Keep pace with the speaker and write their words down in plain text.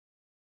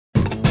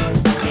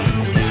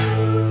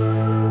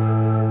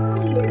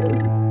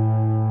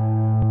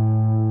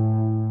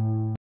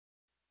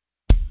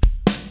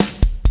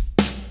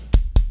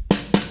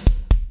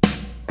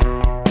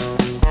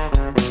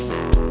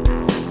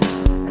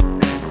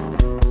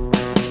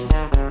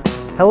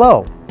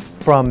Hello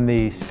from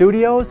the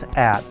studios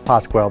at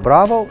Pascual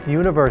Bravo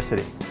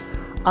University.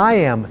 I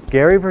am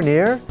Gary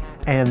Vernier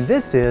and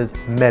this is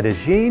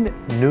Medellin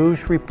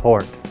News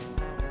Report.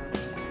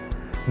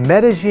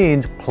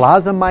 Medellin's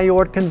Plaza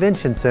Mayor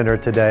Convention Center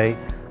today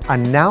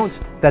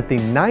announced that the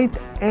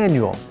 9th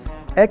annual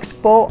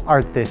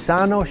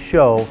Expoartesano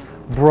show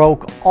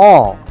broke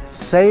all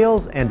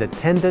sales and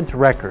attendance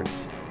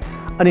records,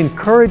 an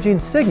encouraging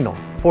signal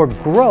for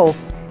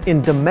growth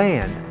in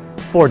demand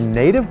for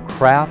native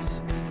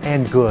crafts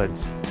and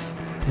goods.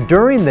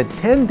 During the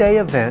 10-day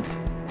event,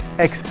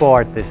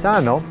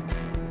 Expoartesano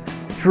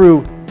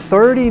drew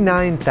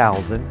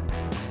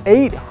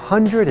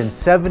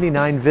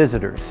 39,879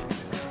 visitors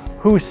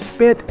who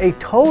spent a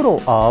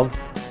total of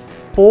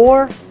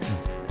 4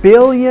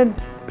 billion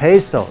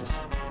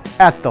pesos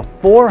at the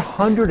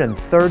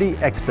 430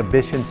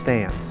 exhibition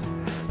stands,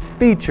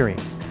 featuring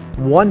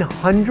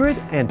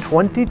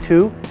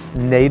 122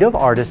 native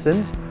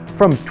artisans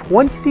from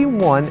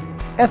 21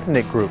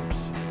 ethnic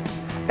groups,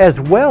 as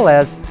well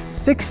as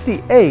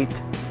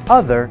 68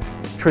 other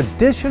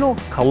traditional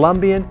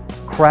Colombian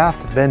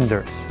craft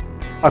vendors,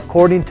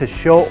 according to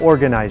show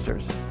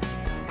organizers.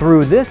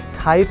 Through this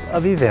type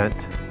of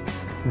event,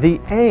 the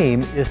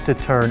aim is to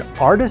turn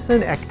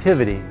artisan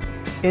activity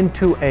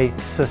into a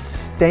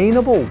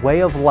sustainable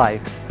way of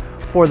life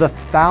for the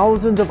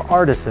thousands of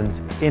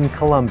artisans in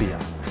Colombia,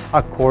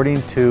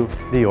 according to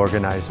the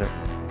organizer.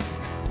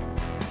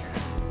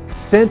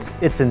 Since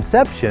its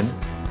inception,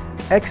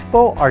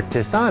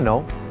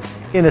 Expoartesano,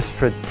 in a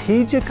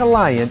strategic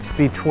alliance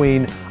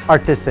between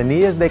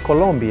Artesanías de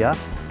Colombia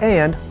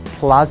and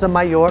Plaza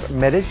Mayor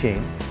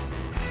Medellin,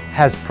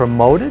 has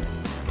promoted,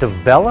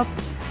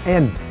 developed,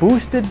 and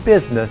boosted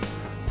business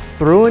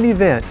through an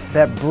event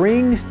that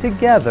brings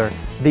together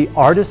the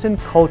artisan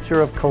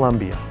culture of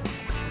Colombia.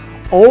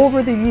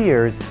 Over the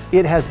years,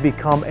 it has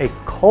become a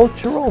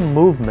cultural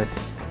movement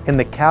in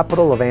the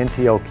capital of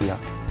Antioquia,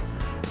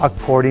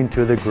 according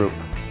to the group.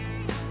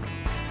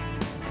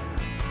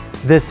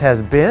 This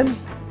has been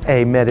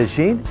a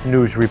Medellin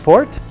News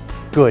Report.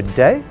 Good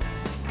day.